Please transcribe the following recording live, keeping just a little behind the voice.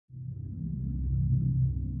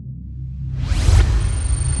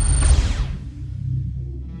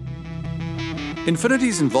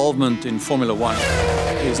Infiniti's involvement in Formula One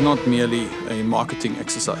is not merely a marketing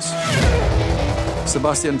exercise.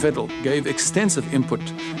 Sebastian Vettel gave extensive input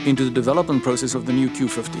into the development process of the new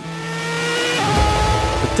Q50,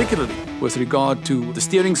 particularly with regard to the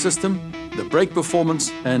steering system, the brake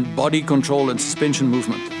performance, and body control and suspension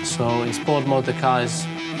movement. So in sport mode, the car is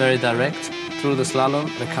very direct. Through the slalom,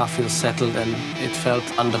 the car feels settled and it felt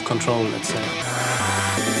under control, let's say.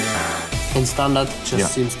 In standard,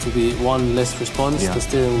 just seems to be one less response. The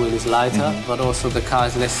steering wheel is lighter, but also the car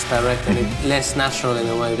is less direct and less natural in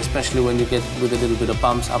a way, especially when you get with a little bit of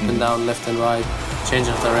bumps up and down, left and right, change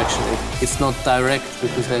of direction. It's not direct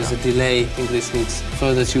because there's a delay. I think this needs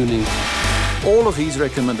further tuning. All of his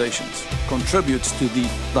recommendations contributes to the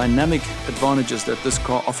dynamic advantages that this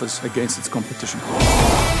car offers against its competition.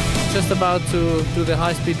 Just about to do the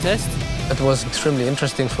high-speed test. It was extremely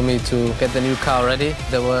interesting for me to get the new car ready.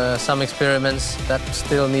 There were some experiments that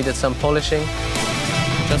still needed some polishing.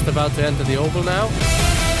 Just about to enter the oval now.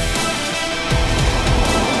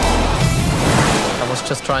 I was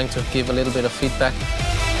just trying to give a little bit of feedback,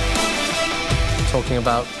 talking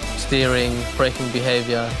about steering, braking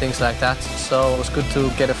behavior, things like that. So it was good to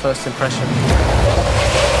get a first impression.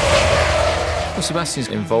 Well, Sebastian's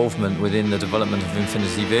involvement within the development of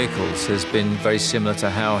Infiniti vehicles has been very similar to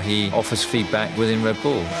how he offers feedback within Red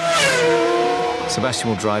Bull. Sebastian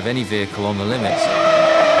will drive any vehicle on the limits.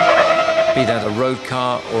 Be that a road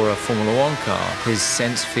car or a Formula One car, his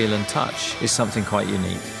sense, feel and touch is something quite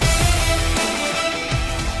unique.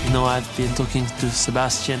 You know, I've been talking to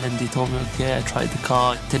Sebastian and he told me, okay, I tried the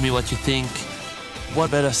car, tell me what you think. What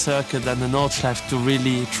better circuit than the Nordschleife to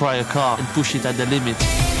really try a car and push it at the limit.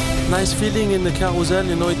 Nice feeling in the carousel,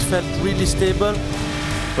 you know, it felt really stable.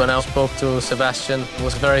 When I spoke to Sebastian, it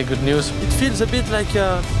was very good news. It feels a bit like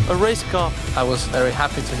a race car. I was very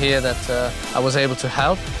happy to hear that I was able to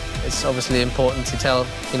help. It's obviously important to tell,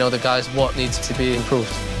 you know, the guys what needs to be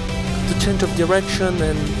improved. The change of direction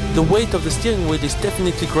and the weight of the steering wheel is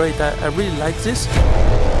definitely great. I really like this.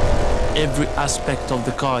 Every aspect of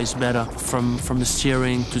the car is better, from the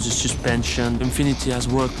steering to the suspension. Infiniti has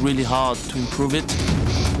worked really hard to improve it.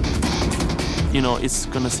 You know, it's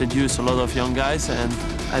gonna seduce a lot of young guys, and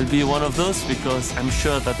I'll be one of those because I'm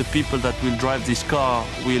sure that the people that will drive this car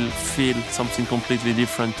will feel something completely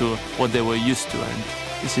different to what they were used to, and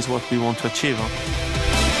this is what we want to achieve.